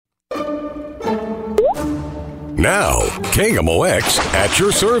Now, KMOX at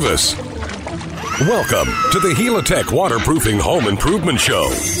your service. Welcome to the Helitech Waterproofing Home Improvement Show.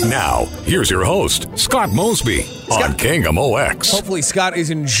 Now, here's your host, Scott Mosby on KMOX. Hopefully Scott is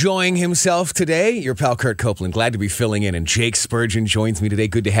enjoying himself today. Your pal Curt Copeland, glad to be filling in. And Jake Spurgeon joins me today.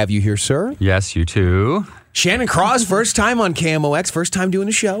 Good to have you here, sir. Yes, you too. Shannon Cross, first time on KMOX, first time doing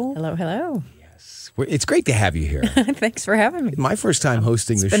the show. Hello, hello. It's great to have you here. Thanks for having me. My first time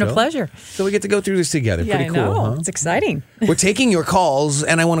hosting the show. It's been a pleasure. So we get to go through this together. Yeah, Pretty I know. cool, huh? It's exciting. We're taking your calls,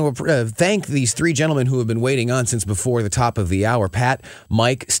 and I want to thank these three gentlemen who have been waiting on since before the top of the hour. Pat,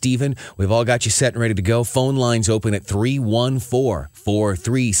 Mike, Stephen, we've all got you set and ready to go. Phone lines open at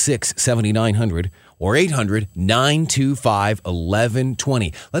 314-436-7900 or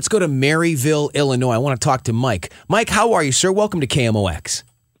 800-925-1120. Let's go to Maryville, Illinois. I want to talk to Mike. Mike, how are you, sir? Welcome to KMOX.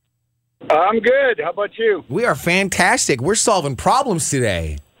 I'm good. How about you? We are fantastic. We're solving problems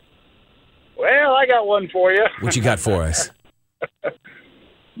today. Well, I got one for you. What you got for us?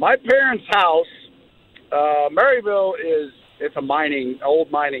 My parents' house, Maryville it's a old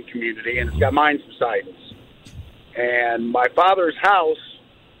mining community, and it's got Mine Subsidence. And my father's house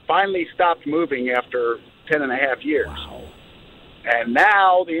finally stopped moving after 10 and a half years. Wow. And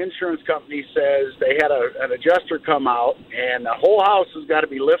now the insurance company says they had an adjuster come out, and the whole house has got to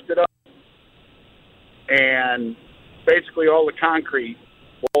be lifted up. And basically all the concrete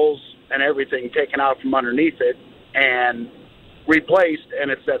walls and everything taken out from underneath it and replaced, and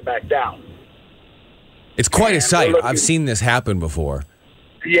it's set back down. It's quite a sight. I've seen this happen before.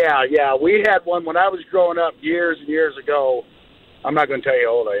 Yeah. We had one when I was growing up years and years ago. I'm not going to tell you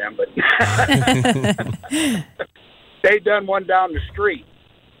how old I am, but they done one down the street.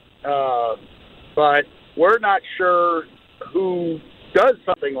 But we're not sure who does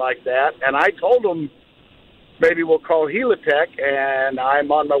something like that. And I told them, maybe we'll call Helitech, and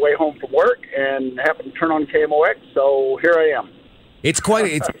I'm on my way home from work and happen to turn on KMOX, so here I am.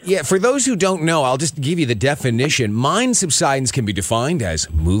 For those who don't know, I'll just give you the definition. Mine subsidence can be defined as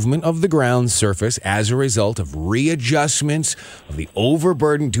movement of the ground surface as a result of readjustments of the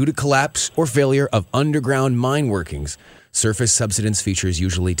overburden due to collapse or failure of underground mine workings. Surface subsidence features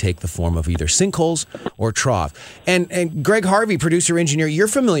usually take the form of either sinkholes or trough. And Greg Harvey, producer engineer, you're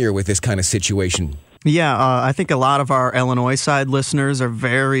familiar with this kind of situation. Yeah, I think a lot of our Illinois side listeners are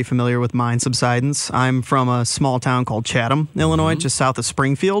very familiar with mine subsidence. I'm from a small town called Chatham, Illinois, just south of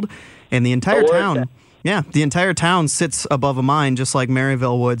Springfield, and the entire town sits above a mine just like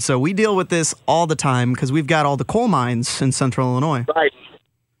Maryville would. So we deal with this all the time because we've got all the coal mines in central Illinois. Right.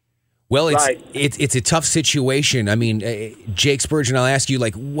 Well, it's a tough situation. I mean, Jake Spurgeon, I'll ask you,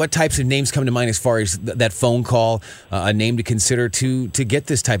 what types of names come to mind as far as that phone call, a name to consider to get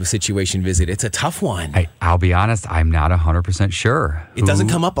this type of situation visit? It's a tough one. I'll be honest, I'm not 100% sure. It doesn't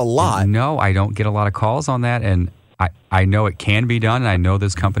come up a lot. No, I don't get a lot of calls on that, and I know it can be done, and I know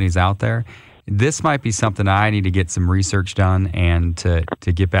there's companies out there. This might be something I need to get some research done and to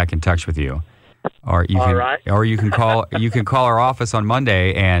get back in touch with you. Or you can call our office on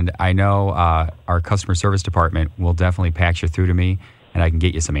Monday, and I know our customer service department will definitely patch you through to me, and I can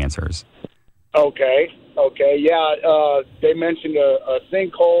get you some answers. Okay, yeah. They mentioned a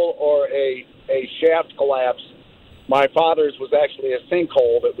sinkhole or a shaft collapse. My father's was actually a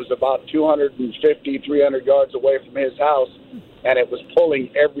sinkhole that was about 250, 300 yards away from his house, and it was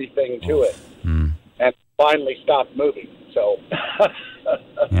pulling everything to it, and finally stopped moving. So.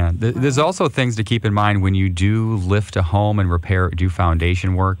 Yeah, there's also things to keep in mind when you do lift a home and do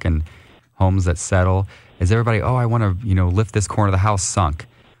foundation work and homes that settle. Is everybody, I want to, lift this corner of the house sunk.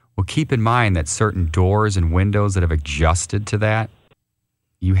 Well, keep in mind that certain doors and windows that have adjusted to that,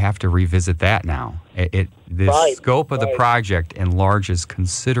 you have to revisit that now. The scope of the project enlarges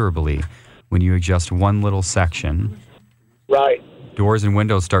considerably when you adjust one little section. Right. Doors and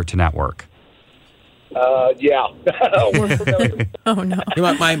windows start to not work. Yeah. We're familiar. Oh, no.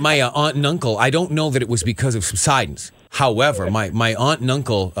 My aunt and uncle, I don't know that it was because of subsidence. However, my aunt and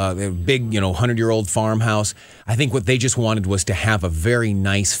uncle, a big, 100-year-old farmhouse, I think what they just wanted was to have a very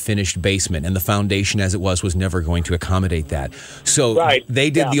nice finished basement, and the foundation as it was never going to accommodate that. So they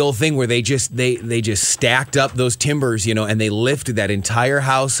did the old thing where they just stacked up those timbers, and they lifted that entire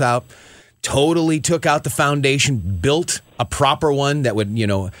house out, totally took out the foundation, built a proper one that would,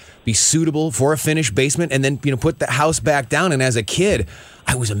 be suitable for a finished basement, and then, put the house back down. And as a kid,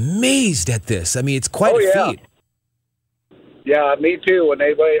 I was amazed at this. I mean, it's quite a feat. Yeah, me too. When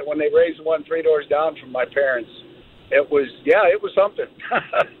they raised the one 3 doors down from my parents, it was something.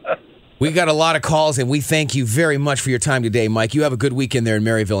 We got a lot of calls, and we thank you very much for your time today, Mike. You have a good weekend there in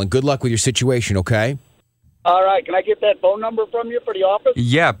Maryville, and good luck with your situation, okay? All right. Can I get that phone number from you for the office?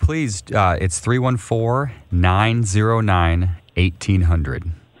 Yeah, please. It's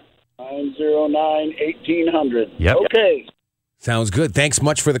 314-909-1800. 909-1800. Yep. Okay. Sounds good. Thanks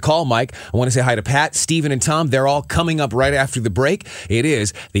much for the call, Mike. I want to say hi to Pat, Stephen, and Tom. They're all coming up right after the break. It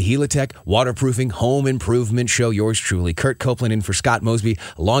is the Helitech Waterproofing Home Improvement Show. Yours truly, Curt Copeland in for Scott Mosby,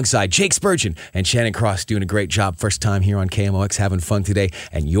 alongside Jake Spurgeon and Shannon Cross, doing a great job. First time here on KMOX, having fun today.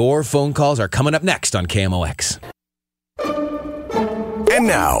 And your phone calls are coming up next on KMOX. And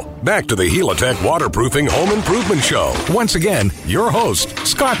now, back to the Helitech Waterproofing Home Improvement Show. Once again, your host,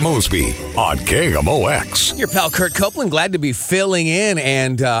 Scott Mosby, on KMOX. Your pal Curt Copeland, glad to be filling in.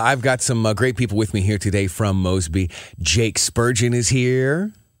 And I've got some great people with me here today from Mosby. Jake Spurgeon is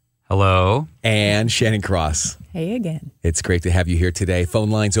here. Hello. And Shannon Cross. Hey again. It's great to have you here today. Phone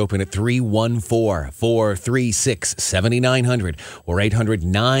lines open at 314-436-7900 or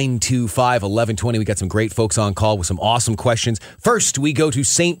 800-925-1120. We got some great folks on call with some awesome questions. First, we go to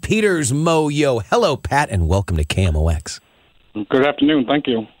St. Peter's Moyo. Hello, Pat, and welcome to KMOX. Good afternoon. Thank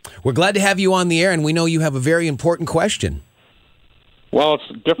you. We're glad to have you on the air, and we know you have a very important question. Well, it's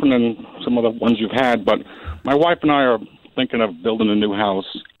different than some of the ones you've had, but my wife and I are thinking of building a new house,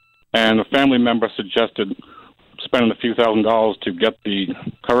 and a family member suggested spending a few $1,000s to get the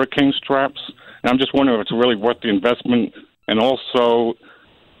hurricane straps. And I'm just wondering if it's really worth the investment. And also,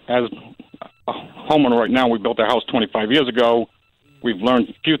 as a homeowner right now, we built our house 25 years ago. We've learned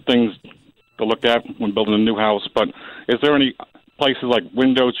a few things to look at when building a new house. But is there any places like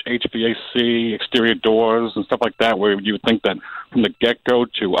windows, HVAC, exterior doors, and stuff like that where you would think that from the get-go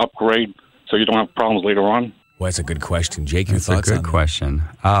to upgrade so you don't have problems later on? Well, that's a good question. Jake, your thoughts on that? That's a good question.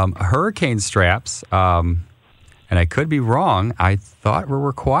 Hurricane straps, and I could be wrong, I thought were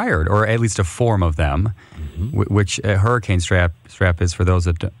required, or at least a form of them, which a hurricane strap is, for those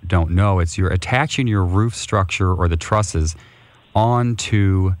that don't know, it's you're attaching your roof structure or the trusses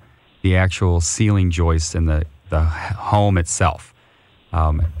onto the actual ceiling joist in the home itself.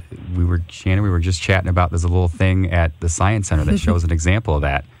 We were just chatting about, there's a little thing at the Science Center that shows an example of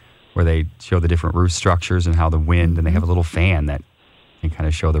that, where they show the different roof structures and how the wind, and they have a little fan that can kind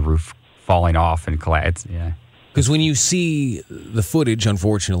of show the roof falling off and collapse. Yeah. Because when you see the footage,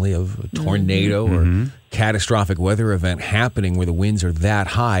 unfortunately, of a tornado or catastrophic weather event happening where the winds are that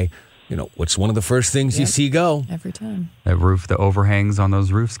high, you know, what's one of the first things you see go? Every time. That roof, the overhangs on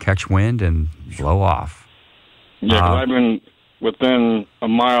those roofs catch wind and blow off. Yeah, 'cause I've been within a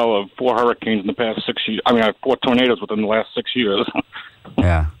mile of 4 hurricanes in the past 6 years. I mean, I have 4 tornadoes within the last 6 years.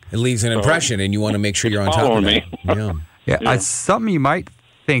 Yeah. It leaves an impression, and you want to make sure you're on top of it. Yeah. Something you might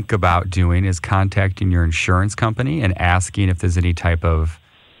think about doing is contacting your insurance company and asking if there's any type of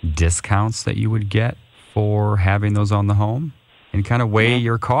discounts that you would get for having those on the home, and kind of weigh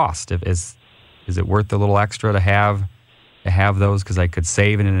your cost. Is it worth the little extra to have those, because I could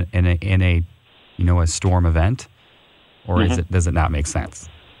save in a a storm event, or does it not make sense?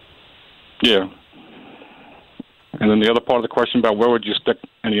 Yeah. And then the other part of the question about where would you stick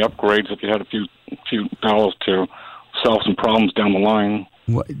any upgrades if you had a few dollars to solve some problems down the line?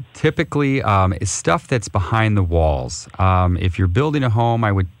 Well, typically, is stuff that's behind the walls. If you're building a home,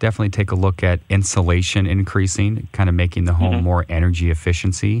 I would definitely take a look at insulation increasing, kind of making the home more energy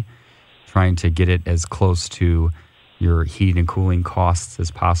efficiency, trying to get it as close to your heating and cooling costs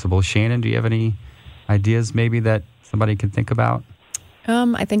as possible. Shannon, do you have any ideas maybe that somebody can think about?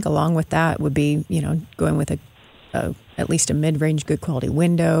 I think along with that would be, going with at least a mid-range good quality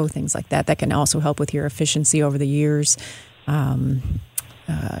window, things like that. That can also help with your efficiency over the years.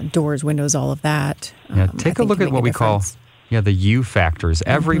 Doors, windows, all of that. Yeah, take a look at what we call the U factors.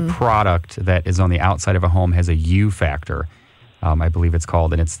 Every product that is on the outside of a home has a U factor, I believe it's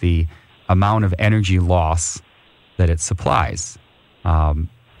called, and it's the amount of energy loss that it supplies. And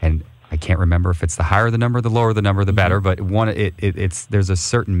I can't remember if it's the higher the number, the lower the number, the better. But there's a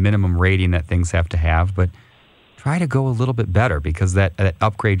certain minimum rating that things have to have. But try to go a little bit better, because that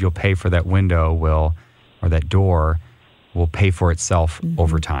upgrade you'll pay for that window or that door will pay for itself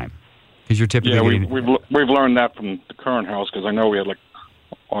over time. Because you're typically we've learned that from the current house, because I know we had like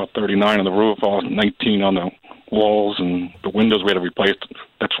 39 on the roof, 19 on the walls, and the windows we had to replace.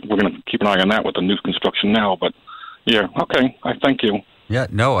 We're going to keep an eye on that with the new construction now. But yeah, okay, I thank you. Yeah,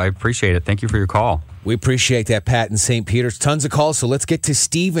 no, I appreciate it. Thank you for your call. We appreciate that, Pat in St. Peter's. Tons of calls, so let's get to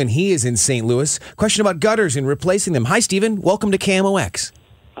Stephen. He is in St. Louis. Question about gutters and replacing them. Hi, Stephen. Welcome to KMOX.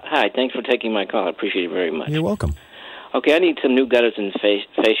 Hi, thanks for taking my call. I appreciate it very much. You're welcome. Okay, I need some new gutters and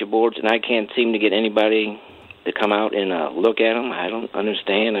fascia boards, and I can't seem to get anybody to come out and look at them. I don't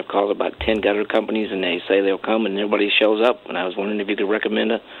understand. I've called about 10 gutter companies, and they say they'll come, and nobody shows up. And I was wondering if you could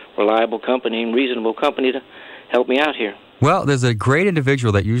recommend a reliable company and reasonable company to help me out here. Well, there's a great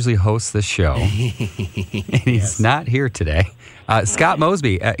individual that usually hosts this show, and he's not here today. Scott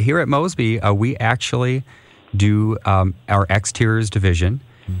Mosby. Here at Mosby, we actually do our exteriors division.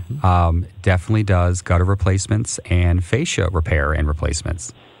 Definitely does gutter replacements and fascia repair and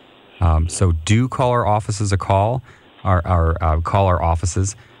replacements. So do call our offices call our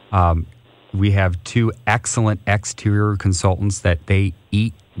offices. We have 2 excellent exterior consultants that they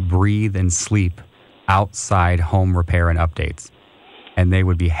eat, breathe, and sleep outside home repair and updates. And they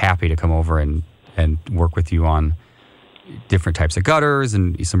would be happy to come over and work with you on different types of gutters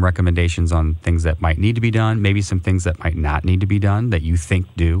and some recommendations on things that might need to be done, maybe some things that might not need to be done that you think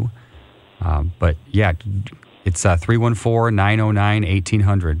do. But yeah, it's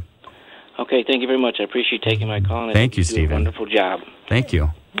 314-909-1800. Okay, thank you very much. I appreciate you taking my call. And Thank you, Stephen. Wonderful job. Thank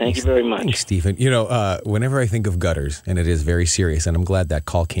you. Thank you very much. Thanks, Stephen. Whenever I think of gutters, and it is very serious, and I'm glad that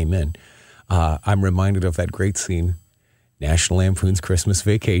call came in, I'm reminded of that great scene, National Lampoon's Christmas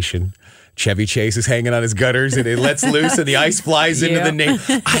Vacation. Chevy Chase is hanging on his gutters, and it lets loose, and the ice flies into the name.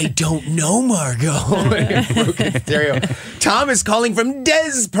 I don't know, Margot. Broken stereo. Tom is calling from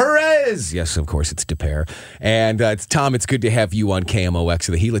Des Perez. Yes, of course, it's DePere. And Tom, it's good to have you on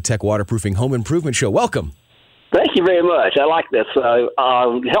KMOX, the Helitech Waterproofing Home Improvement Show. Welcome. Thank you very much. I like this. Help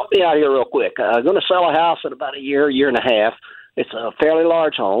me out here real quick. I'm going to sell a house in about a year and a half. It's a fairly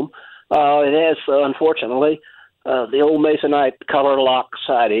large home. It has, unfortunately, the old Masonite color lock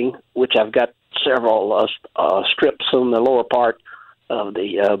siding, which I've got several strips on the lower part of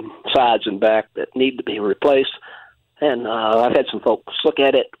the sides and back that need to be replaced. And I've had some folks look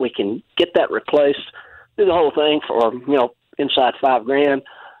at it. We can get that replaced, do the whole thing for, inside $5,000.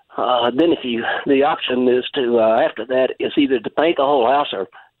 Then the option is to, after that, is either to paint the whole house or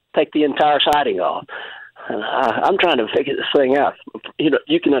take the entire siding off. I'm trying to figure this thing out.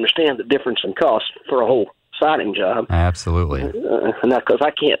 You can understand the difference in cost for a whole siding job. Absolutely. And that, because I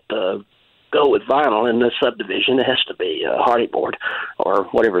can't go with vinyl in this subdivision. It has to be hardy board or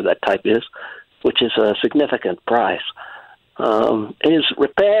whatever that type is, which is a significant price. Is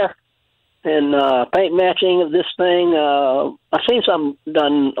repair and paint matching of this thing, I've seen some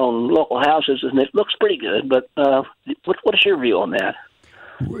done on local houses, and it looks pretty good, but what is your view on that?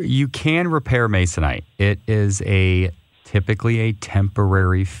 You can repair Masonite. It is typically a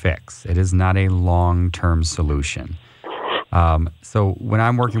temporary fix. It is not a long-term solution. So when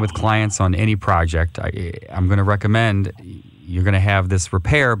I'm working with clients on any project, I'm going to recommend you're going to have this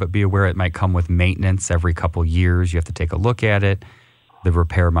repair, but be aware it might come with maintenance every couple years. You have to take a look at it. The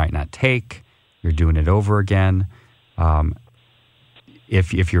repair might not take. You're doing it over again.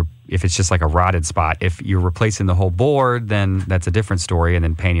 If it's just like a rotted spot, if you're replacing the whole board, then that's a different story, and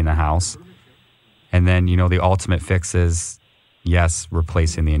then painting the house. And then, the ultimate fix is, yes,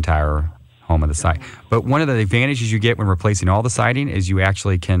 replacing the entire home of the side. But one of the advantages you get when replacing all the siding is you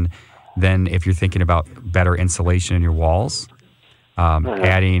actually can then, if you're thinking about better insulation in your walls,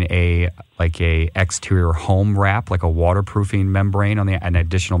 adding a exterior home wrap, like a waterproofing membrane an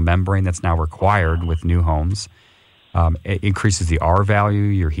additional membrane that's now required with new homes. It increases the R value.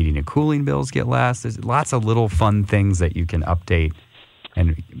 Your heating and cooling bills get less. There's lots of little fun things that you can update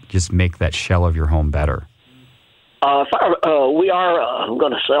and just make that shell of your home better. We are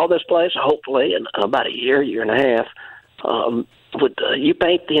going to sell this place, hopefully, in about a year and a half. Would you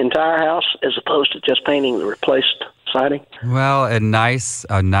paint the entire house as opposed to just painting the replaced siding? Well, a nice,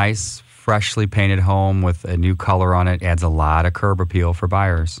 freshly painted home with a new color on it adds a lot of curb appeal for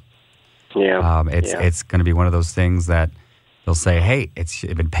buyers. Yeah. It's going to be one of those things that they'll say, hey, it's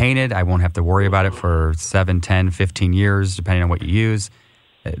been painted. I won't have to worry about it for 7, 10, 15 years, depending on what you use.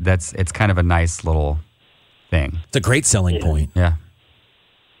 It's kind of a nice little thing. It's a great selling point. Yeah.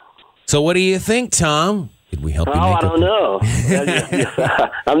 So what do you think, Tom? Did we help you make I don't know.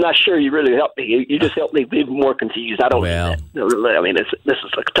 I'm not sure you really helped me. You just helped me be more confused. I don't know. I mean, this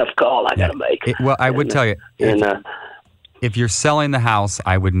is a tough call I got to make. I would tell you, if you're selling the house,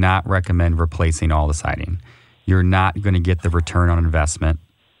 I would not recommend replacing all the siding. You're not going to get the return on investment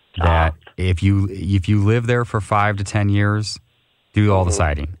that if you live there for 5 to 10 years, do all the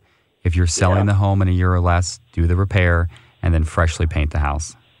siding. If you're selling the home in a year or less, do the repair and then freshly paint the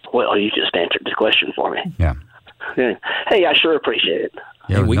house. Well, you just answered the question for me. Yeah. Hey, I sure appreciate it.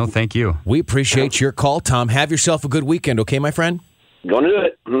 Yeah, thank you. We appreciate your call, Tom. Have yourself a good weekend, okay, my friend? Going to do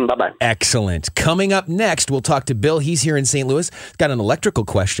it. Bye-bye. Excellent. Coming up next, we'll talk to Bill. He's here in St. Louis. Got an electrical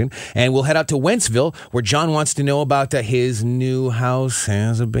question. And we'll head out to Wentzville, where John wants to know about his new house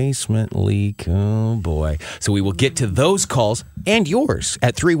has a basement leak. Oh, boy. So we will get to those calls and yours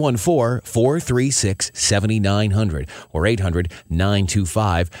at 314-436-7900 or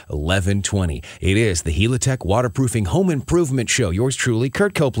 800-925-1120. It is the Helitech Waterproofing Home Improvement Show. Yours truly,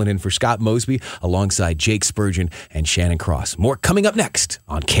 Curt Copeland, in for Scott Mosby, alongside Jake Spurgeon and Shannon Cross. More coming up next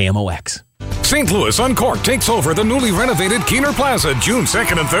on KMOX. St. Louis Uncorked takes over the newly renovated Keener Plaza June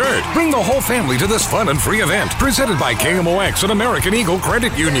 2nd and 3rd. Bring the whole family to this fun and free event presented by KMOX and American Eagle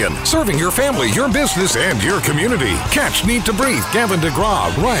Credit Union. Serving your family, your business, and your community. Catch Need to Breathe, Gavin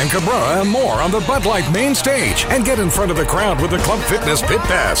DeGraw, Ryan Cabrera, and more on the Bud Light main stage. And get in front of the crowd with the Club Fitness Pit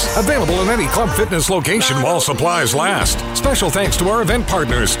Pass. Available in any Club Fitness location while supplies last. Special thanks to our event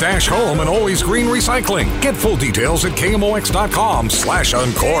partners, Stash Home and Always Green Recycling. Get full details at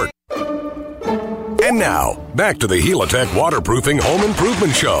KMOX.com/uncorked. And now, back to the Helitech Waterproofing Home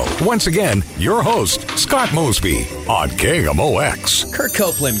Improvement Show. Once again, your host, Scott Mosby, on KMOX. Curt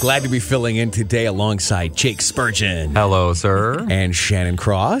Copeland, glad to be filling in today alongside Jake Spurgeon. Hello, sir. And Shannon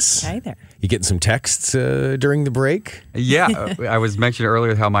Cross. Hi there. You getting some texts during the break? Yeah, I was mentioning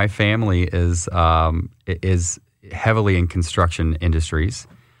earlier how my family is heavily in construction industries.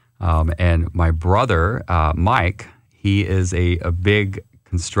 And my brother, Mike, he is a big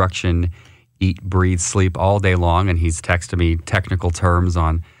construction eat, breathe, sleep all day long, and he's texted me technical terms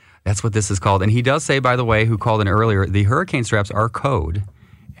on that's what this is called. And he does say, by the way, who called in earlier, the hurricane straps are code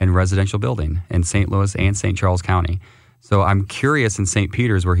in residential building in St. Louis and St. Charles County. So I'm curious in St.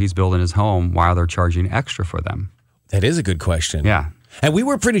 Peter's where he's building his home why they're charging extra for them. That is a good question. Yeah. And we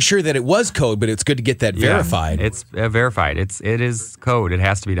were pretty sure that it was code, but it's good to get that verified. Yeah, it's verified. It is code. It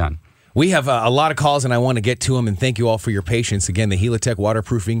has to be done. We have a lot of calls, and I want to get to them, and thank you all for your patience. Again, the Helitech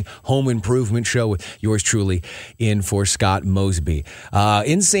Waterproofing Home Improvement Show with yours truly in for Scott Mosby.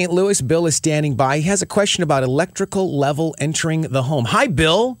 In St. Louis, Bill is standing by. He has a question about electrical level entering the home. Hi,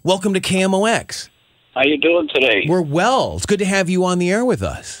 Bill. Welcome to KMOX. How you doing today? We're well. It's good to have you on the air with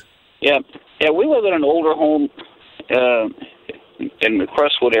us. Yeah. We live in an older home in the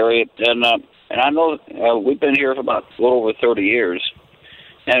Crestwood area, and I know we've been here for about a little over 30 years.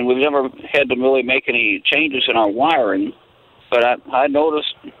 And we've never had to really make any changes in our wiring. But I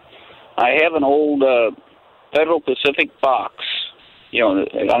noticed I have an old Federal Pacific box. You know,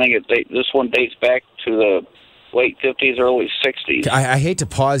 I think this one dates back to the late 50s, early 60s. I hate to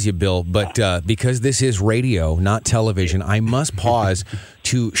pause you, Bill, but because this is radio, not television, I must pause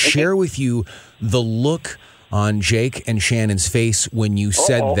to share with you the look on Jake and Shannon's face when you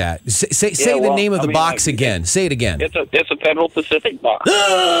said that. Say the name of the box again. Say it again. It's a Federal Pacific box.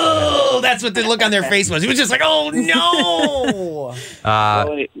 Oh, that's what the look on their face was. It was just like, oh no.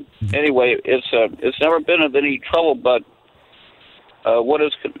 Anyway, it's never been of any trouble. But what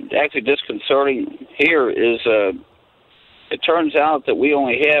is actually disconcerting here is it turns out that we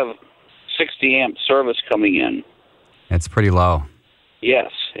only have 60 amp service coming in. It's pretty low. Yes,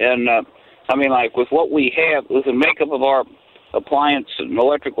 and. I mean, like with what we have, with the makeup of our appliance and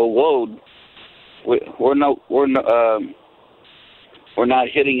electrical load, we're not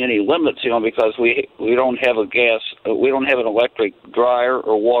hitting any limits, you know, because we don't have we don't have an electric dryer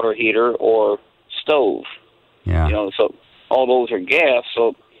or water heater or stove. Yeah. You know, so all those are gas.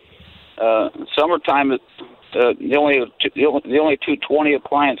 So summertime, the only 220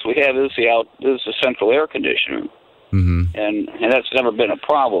 appliance we have is the central air conditioner, and that's never been a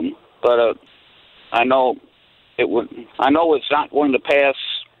problem. But I know it's not going to pass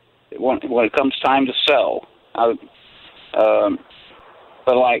when it comes time to sell.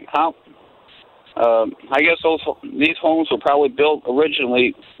 But like how? I guess these homes were probably built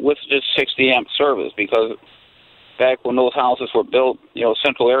originally with just 60 amp service, because back when those houses were built, you know,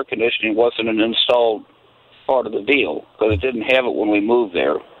 central air conditioning wasn't an installed part of the deal because it didn't have it when we moved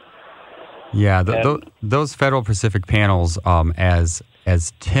there. Yeah, those Federal Pacific panels,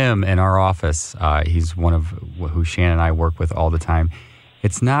 as Tim in our office, he's one of who Shannon and I work with all the time.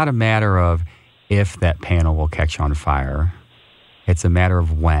 It's not a matter of if that panel will catch on fire. It's a matter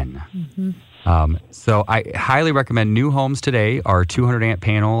of when. So I highly recommend new homes today are 200 amp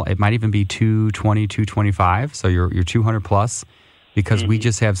panel. It might even be 220, 225. So you're 200 plus, because we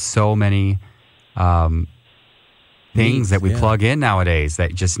just have so many things that we plug in nowadays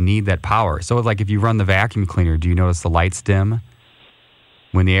that just need that power. So like if you run the vacuum cleaner, do you notice the lights dim?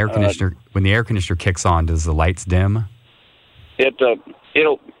 When the air conditioner kicks on, does the lights dim? It'll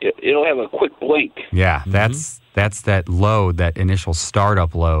have a quick blink. Yeah, that's That's that load, that initial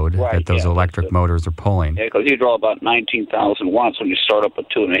startup load that those electric motors are pulling. Yeah, because you draw about 19,000 watts when you start up a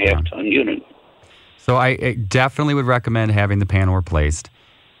 2.5-ton unit. So I definitely would recommend having the panel replaced.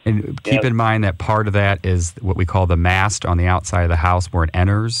 And keep in mind that part of that is what we call the mast on the outside of the house where it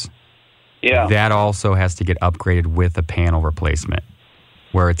enters. Yeah. That also has to get upgraded with a panel replacement,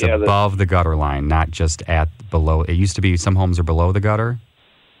 where it's above the gutter line, not just at below. It used to be some homes are below the gutter.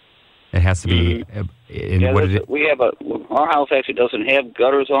 It has to be. We have our house actually doesn't have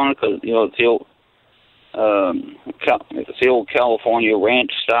gutters on it because it's the old California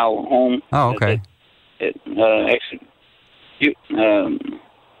ranch style home. Oh, okay. It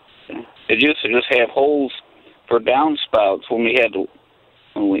used to just have holes for downspouts when we had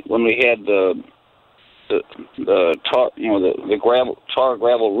the tar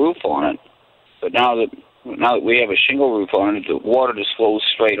gravel roof on it. But now that we have a shingle roof on it, the water just flows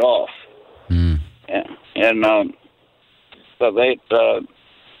straight off. And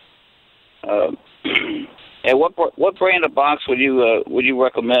what brand of box would you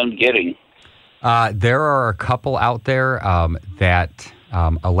recommend getting? There are a couple out there that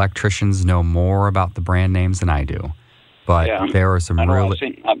electricians know more about the brand names than I do, but there are some really.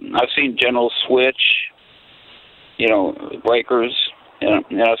 I've seen General Switch, breakers, and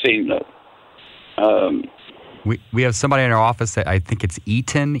I've seen. We have somebody in our office that I think it's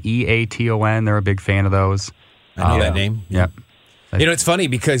Eaton, E-A-T-O-N. They're a big fan of those. I know that name. Yep. It's funny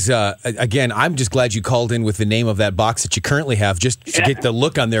because, again, I'm just glad you called in with the name of that box that you currently have just to get the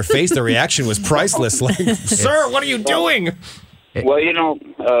look on their face. The reaction was priceless. Like, sir, what are you doing? Well,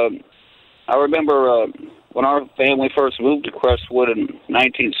 I remember when our family first moved to Crestwood in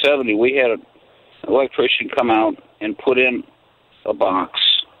 1970, we had an electrician come out and put in a box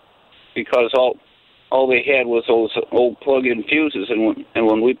because all they had was those old plug-in fuses, and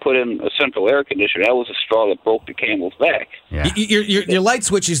when we put in a central air conditioner, that was the straw that broke the camel's back. Yeah. Your light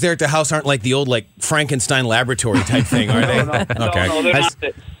switches there at the house aren't like the old Frankenstein laboratory type thing, are they? Okay. No, they're not.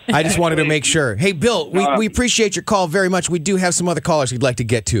 I just wanted to make sure. Hey, Bill, we appreciate your call very much. We do have some other callers we'd like to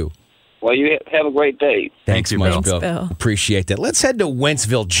get to. Well, you have a great day. Thanks much, Bill. Appreciate that. Let's head to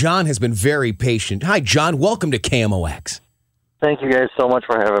Wentzville. John has been very patient. Hi, John. Welcome to KMOX. Thank you guys so much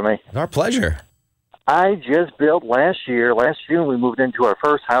for having me. Our pleasure. I just built last June, we moved into our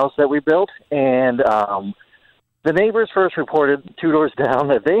first house that we built, and the neighbors first reported 2 doors down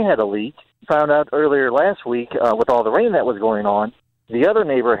that they had a leak. Found out earlier last week, with all the rain that was going on, the other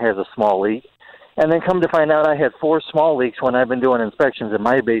neighbor has a small leak. And then come to find out I had 4 small leaks when I've been doing inspections in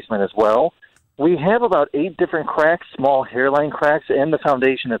my basement as well. We have about 8 different cracks, small hairline cracks in the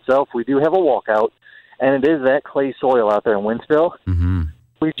foundation itself. We do have a walkout, and it is that clay soil out there in Wentzville. Mm-hmm.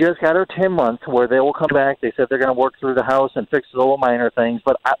 We just got our 10 months where they will come back. They said they're going to work through the house and fix the little minor things.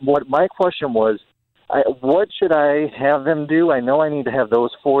 But what my question was, what should I have them do? I know I need to have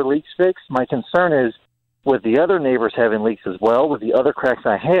those 4 leaks fixed. My concern is with the other neighbors having leaks as well, with the other cracks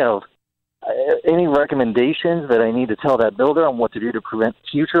I have, any recommendations that I need to tell that builder on what to do to prevent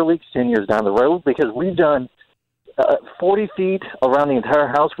future leaks 10 years down the road? Because we've done 40 feet around the entire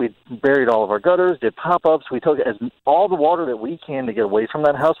house. We buried all of our gutters, did pop-ups. We took all the water that we can to get away from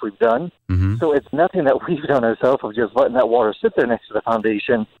that house we've done. Mm-hmm. So it's nothing that we've done ourselves of just letting that water sit there next to the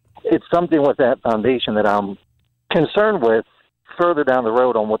foundation. It's something with that foundation that I'm concerned with further down the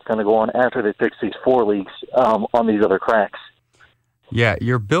road on what's going to go on after they fix these 4 leaks on these other cracks. Yeah,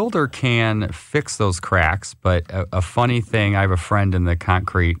 your builder can fix those cracks, but a funny thing, I have a friend in the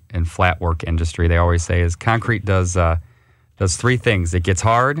concrete and flat work industry, they always say is concrete does 3 things. It gets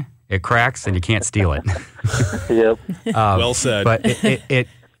hard, it cracks, and you can't steal it. Yep. Well said. But it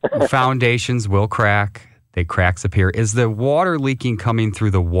foundations will crack, cracks appear. Is the water leaking coming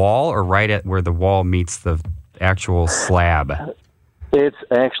through the wall or right at where the wall meets the actual slab? It's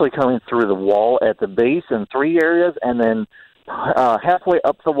actually coming through the wall at the base in 3 areas, and then halfway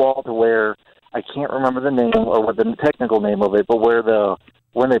up the wall to where I can't remember the name or what the technical name of it, but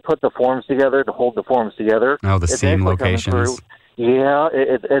when they put the forms together to hold the forms together. Oh, the seam locations. Yeah,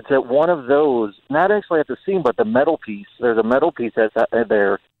 it's at one of those. Not actually at the seam, but the metal piece. There's a metal piece that's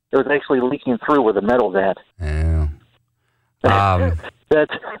there. It was actually leaking through where the metal's at. Oh.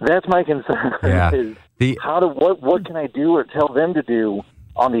 That's my concern. Yeah. What can I do or tell them to do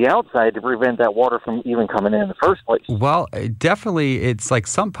on the outside to prevent that water from even coming in the first place? Well, definitely, it's like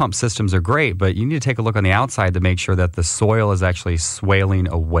some pump systems are great, but you need to take a look on the outside to make sure that the soil is actually swailing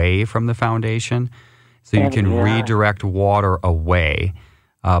away from the foundation so you can redirect water away.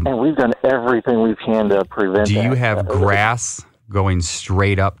 And we've done everything we can to prevent that. Do you have grass going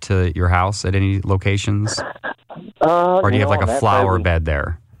straight up to your house at any locations? Or do you have like a flower bed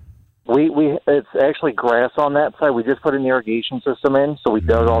there? It's actually grass on that side. We just put an irrigation system in, so we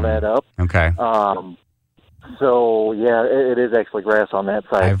dug all that up. Okay. So yeah, it is actually grass on that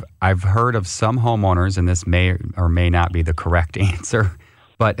side. I've heard of some homeowners, and this may or may not be the correct answer,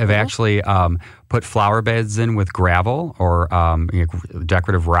 but have actually put flower beds in with gravel or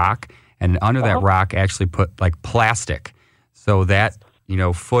decorative rock, and under that rock actually put like plastic, so that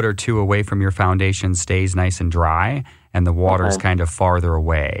foot or two away from your foundation stays nice and dry, and the water's kind of farther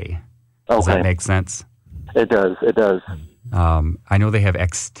away. Does that make sense? It does. It does. I know they have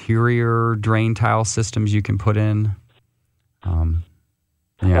exterior drain tile systems you can put in. And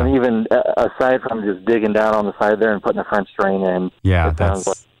even aside from just digging down on the side there and putting a French drain in. Yeah,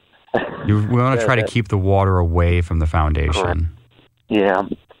 that's. We want to try to keep the water away from the foundation. Correct. Yeah.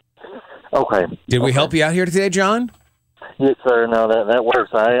 Okay. Did we help you out here today, John? Yes, sir. No, that works.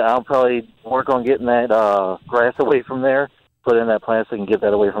 I'll probably work on getting that grass away from there, put in that plastic, and get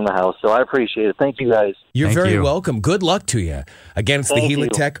that away from the house. So I appreciate it. Thank you, guys. You're very welcome. Good luck to you. Again, it's the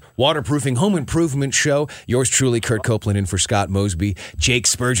Helitech Waterproofing Home Improvement Show. Yours truly, Curt Copeland, in for Scott Mosby. Jake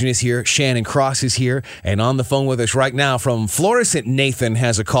Spurgeon is here. Shannon Cross is here. And on the phone with us right now from Florissant, Nathan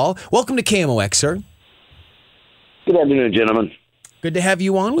has a call. Welcome to KMOX, sir. Good afternoon, gentlemen. Good to have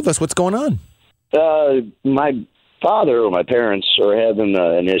you on with us. What's going on? My father or my parents are having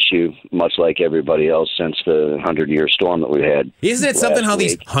an issue, much like everybody else, since the 100-year storm that we had. Isn't it something how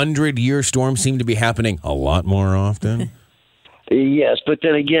these 100-year storms seem to be happening a lot more often? Yes, but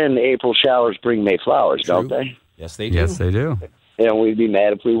then again, April showers bring May flowers, don't they? Yes, they do. Yes, they do. And we'd be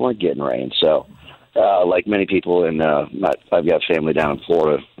mad if we weren't getting rain. So, like many people, I've got family down in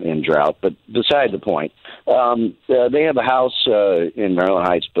Florida in drought. But beside the point, they have a house in Maryland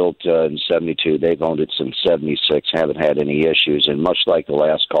Heights built in 72. They've owned it since 76, haven't had any issues. And much like the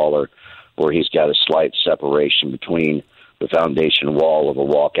last caller, where he's got a slight separation between the foundation wall of a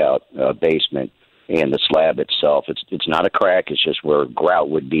walkout basement and the slab itself. It's not a crack. It's just where grout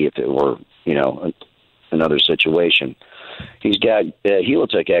would be if it were, another situation. He's got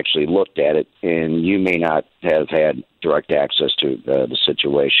Helitech actually looked at it, and you may not have had direct access to the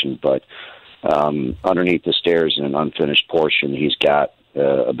situation, but underneath the stairs in an unfinished portion, he's got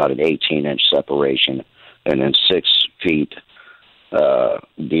about an 18-inch separation, and then 6 feet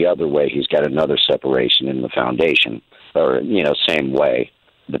the other way, he's got another separation in the foundation, or same way,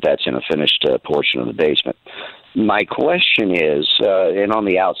 but that's in a finished portion of the basement. My question is, and on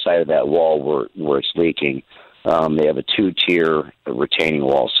the outside of that wall where it's leaking, they have a 2-tier retaining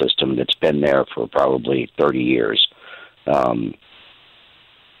wall system that's been there for probably 30 years.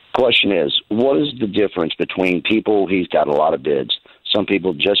 Question is, what is the difference between people? He's got a lot of bids. Some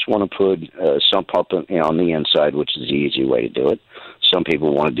people just want to put a sump pump on the inside, which is the easy way to do it. Some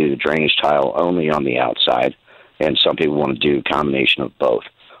people want to do the drainage tile only on the outside, and some people want to do a combination of both.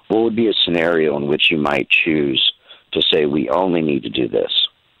 What would be a scenario in which you might choose to say we only need to do this?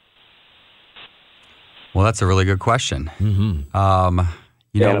 Well, that's a really good question. Mm-hmm.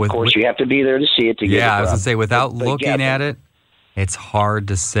 Of course, you have to be there to see it to get it. Yeah, I was going to say, without looking at it, it's hard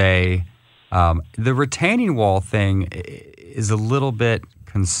to say. The retaining wall thing is a little bit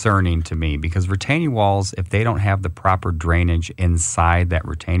concerning to me, because retaining walls, if they don't have the proper drainage inside that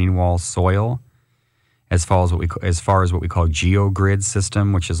retaining wall soil, as far as what we call geogrid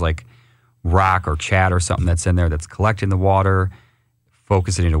system, which is like rock or chat or something that's in there that's collecting the water,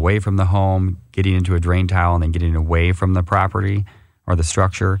 focusing it away from the home, getting into a drain tile, and then getting it away from the property or the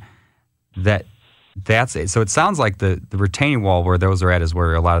structure. That's it. So it sounds like the retaining wall where those are at is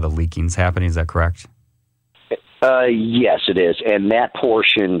where a lot of the leaking's happening. Is that correct? Yes, it is. And that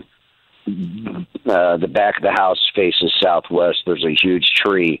portion, the back of the house faces southwest. There's a huge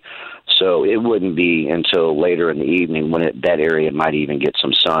tree. So it wouldn't be until later in the evening when that area might even get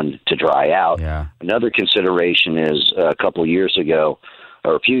some sun to dry out. Yeah. Another consideration is a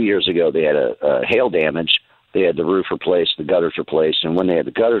few years ago, they had a hail damage. They had the roof replaced, the gutters replaced, and when they had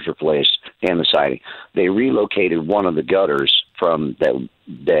the gutters replaced and the siding, they relocated one of the gutters from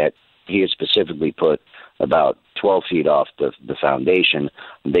that he had specifically put about 12 feet off the foundation.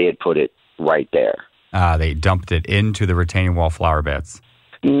 They had put it right there. They dumped it into the retaining wall flower beds.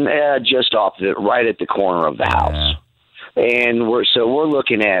 Just off right at the corner of the house. Yeah. And we're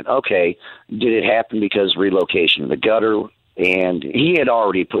looking at, okay, did it happen because relocation of the gutter? And he had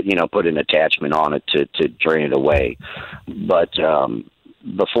already put an attachment on it to drain it away. But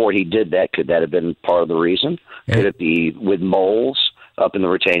before he did that, could that have been part of the reason? Yeah. Could it be with moles up in the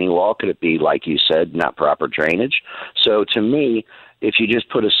retaining wall? Could it be, like you said, not proper drainage? So to me, if you just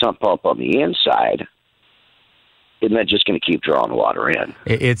put a sump pump on the inside, isn't that just going to keep drawing water in?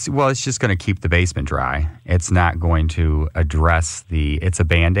 It's just going to keep the basement dry. It's not going to address it's a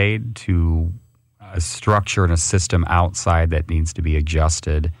Band-Aid to a structure and a system outside that needs to be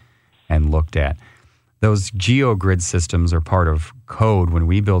adjusted and looked at. Those geogrid systems are part of code. When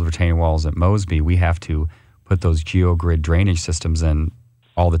we build retaining walls at Mosby, we have to put those geogrid drainage systems in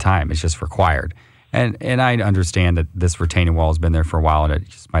all the time. It's just required. And I understand that this retaining wall has been there for a while, and it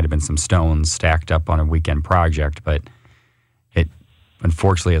just might have been some stones stacked up on a weekend project, but it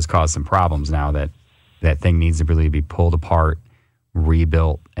unfortunately has caused some problems now that thing needs to really be pulled apart,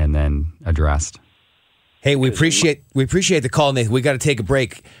 rebuilt, and then addressed. Hey, we appreciate the call, Nathan. We got to take a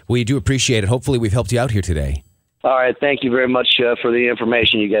break. We do appreciate it. Hopefully we've helped you out here today. All right. Thank you very much for the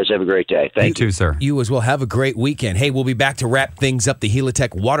information. You guys have a great day. Thank you. You too, sir. You as well. Have a great weekend. Hey, we'll be back to wrap things up. The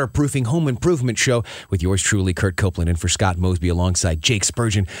Helitech Waterproofing Home Improvement Show with yours truly, Curt Copeland, and for Scott Mosby alongside Jake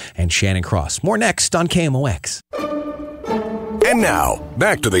Spurgeon and Shannon Cross. More next on KMOX. And now,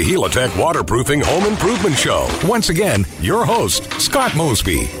 back to the Helitech Waterproofing Home Improvement Show. Once again, your host, Scott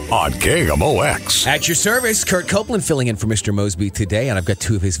Mosby, on KMOX. At your service, Curt Copeland filling in for Mr. Mosby today, and I've got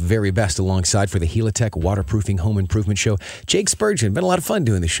two of his very best alongside for the Helitech Waterproofing Home Improvement Show. Jake Spurgeon, been a lot of fun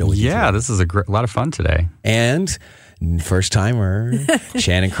doing this show with you today. This is a lot of fun today. And first timer,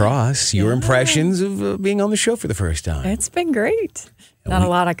 Shannon Cross, your impressions of being on the show for the first time. It's been great. Not a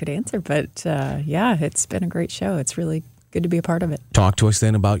lot I could answer, but it's been a great show. It's really good to be a part of it. Talk to us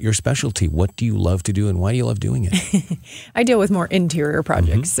then about your specialty. What do you love to do and why do you love doing it? I deal with more interior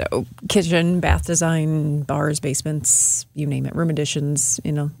projects, so kitchen, bath design, bars, basements, you name it, room additions,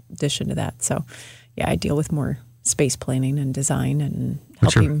 in addition to that. So, I deal with more space planning and design and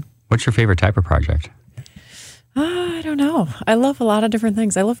helping. What's your favorite type of project? I don't know. I love a lot of different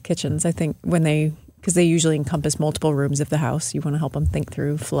things. I love kitchens. I think because they usually encompass multiple rooms of the house. You want to help them think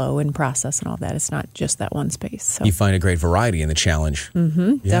through flow and process and all that. It's not just that one space. So. You find a great variety in the challenge.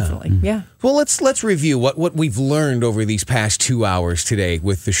 Definitely, yeah. Well, let's review what we've learned over these past 2 hours today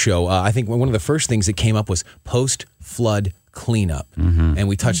with the show. I think one of the first things that came up was post-flood cleanup. And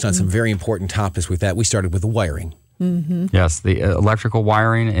we touched on some very important topics with that. We started with the wiring. Yes, the electrical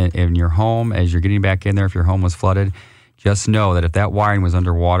wiring in your home, as you're getting back in there, if your home was flooded, just know that if that wiring was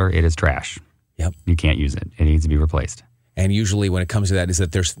underwater, it is trash. Yep. You can't use it. It needs to be replaced. And usually when it comes to that is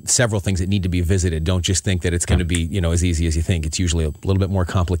that there's several things that need to be visited. Don't just think that it's going to be, as easy as you think. It's usually a little bit more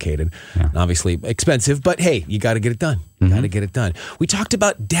complicated and obviously expensive, but hey, you got to get it done. Got to get it done. We talked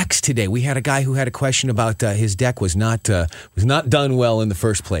about decks today. We had a guy who had a question about his deck was not done well in the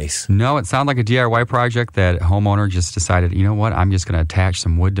first place. No, it sounded like a DIY project that homeowner just decided, you know what, I'm just going to attach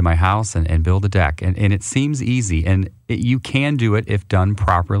some wood to my house and build a deck. And it seems easy, and you can do it if done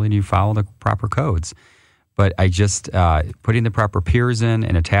properly and you follow the proper codes. But I just putting the proper piers in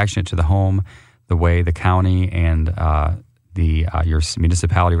and attaching it to the home the way the county and your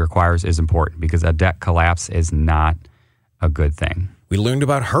municipality requires is important, because a deck collapse is not a good thing. We learned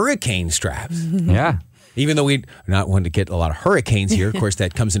about hurricane straps. Yeah. Even though we're not wanting to get a lot of hurricanes here, of course,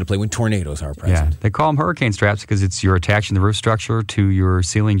 that comes into play when tornadoes are present. Yeah, they call them hurricane straps because you're attaching the roof structure to your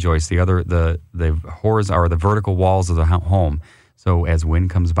ceiling joist, the horizontal or the vertical walls of the home. So as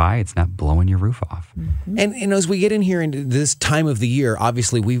wind comes by, it's not blowing your roof off. And as we get in here into this time of the year,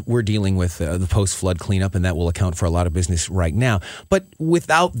 obviously we're dealing with the post-flood cleanup, and that will account for a lot of business right now. But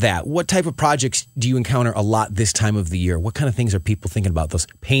without that, what type of projects do you encounter a lot this time of the year? What kind of things are people thinking about, those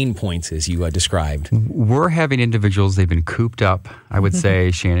pain points as you described? We're having individuals, they've been cooped up. I would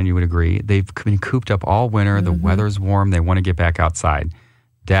say, Shannon, you would agree. They've been cooped up all winter. The weather's warm. They want to get back outside.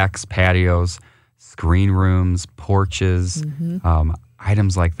 Decks, patios, screen rooms, porches,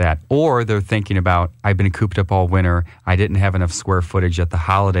 items like that. Or they're thinking about, I've been cooped up all winter. I didn't have enough square footage at the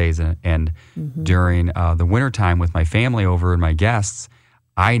holidays and during the wintertime with my family over and my guests.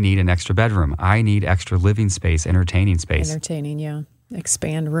 I need an extra bedroom. I need extra living space, entertaining space. Yeah.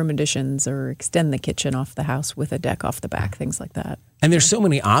 Expand room additions or extend the kitchen off the house with a deck off the back, things like that. And there's so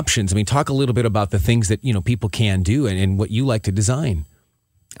many options. I mean, talk a little bit about the things that, people can do and what you like to design.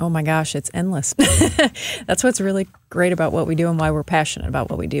 Oh my gosh, it's endless. That's what's really great about what we do and why we're passionate about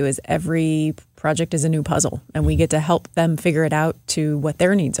what we do is every project is a new puzzle, and we get to help them figure it out to what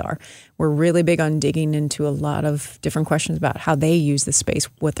their needs are. We're really big on digging into a lot of different questions about how they use the space,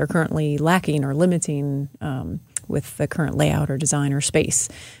 what they're currently lacking or limiting with the current layout or design or space.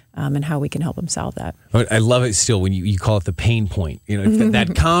 and how we can help them solve that. I love it still when you call it the pain point.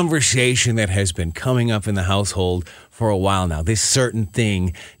 That conversation that has been coming up in the household for a while now. This certain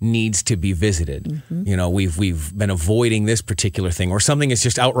thing needs to be visited. We've been avoiding this particular thing, or something is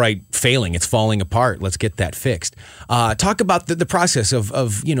just outright failing. It's falling apart. Let's get that fixed. Talk about the process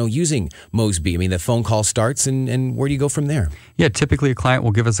of using Mosby. I mean, the phone call starts, and where do you go from there? Yeah, typically a client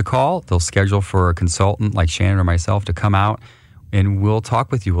will give us a call. They'll schedule for a consultant like Shannon or myself to come out, and we'll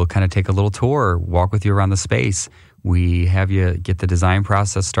talk with you. We'll kind of take a little tour, walk with you around the space. We have you get the design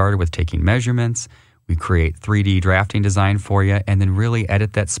process started with taking measurements. We create 3D drafting design for you, and then really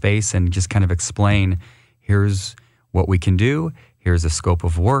edit that space and just kind of explain, here's what we can do, here's the scope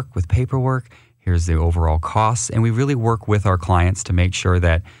of work with paperwork, here's the overall costs, and we really work with our clients to make sure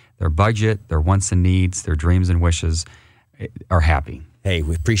that their budget, their wants and needs, their dreams and wishes are happy. Hey,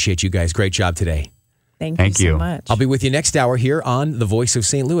 we appreciate you guys. Great job today. Thank you so much. I'll be with you next hour here on The Voice of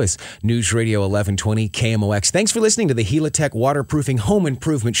St. Louis, News Radio 1120 KMOX. Thanks for listening to the Helitech Waterproofing Home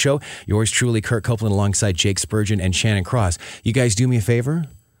Improvement Show. Yours truly, Curt Copeland, alongside Jake Spurgeon and Shannon Cross. You guys do me a favor?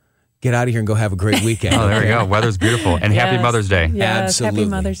 Get out of here and go have a great weekend. Oh, there we go. Weather's beautiful. And happy Mother's Day. Yes, Absolutely. Happy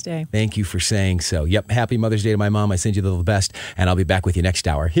Mother's Day. Thank you for saying so. Yep, happy Mother's Day to my mom. I send you the best, and I'll be back with you next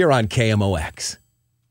hour here on KMOX.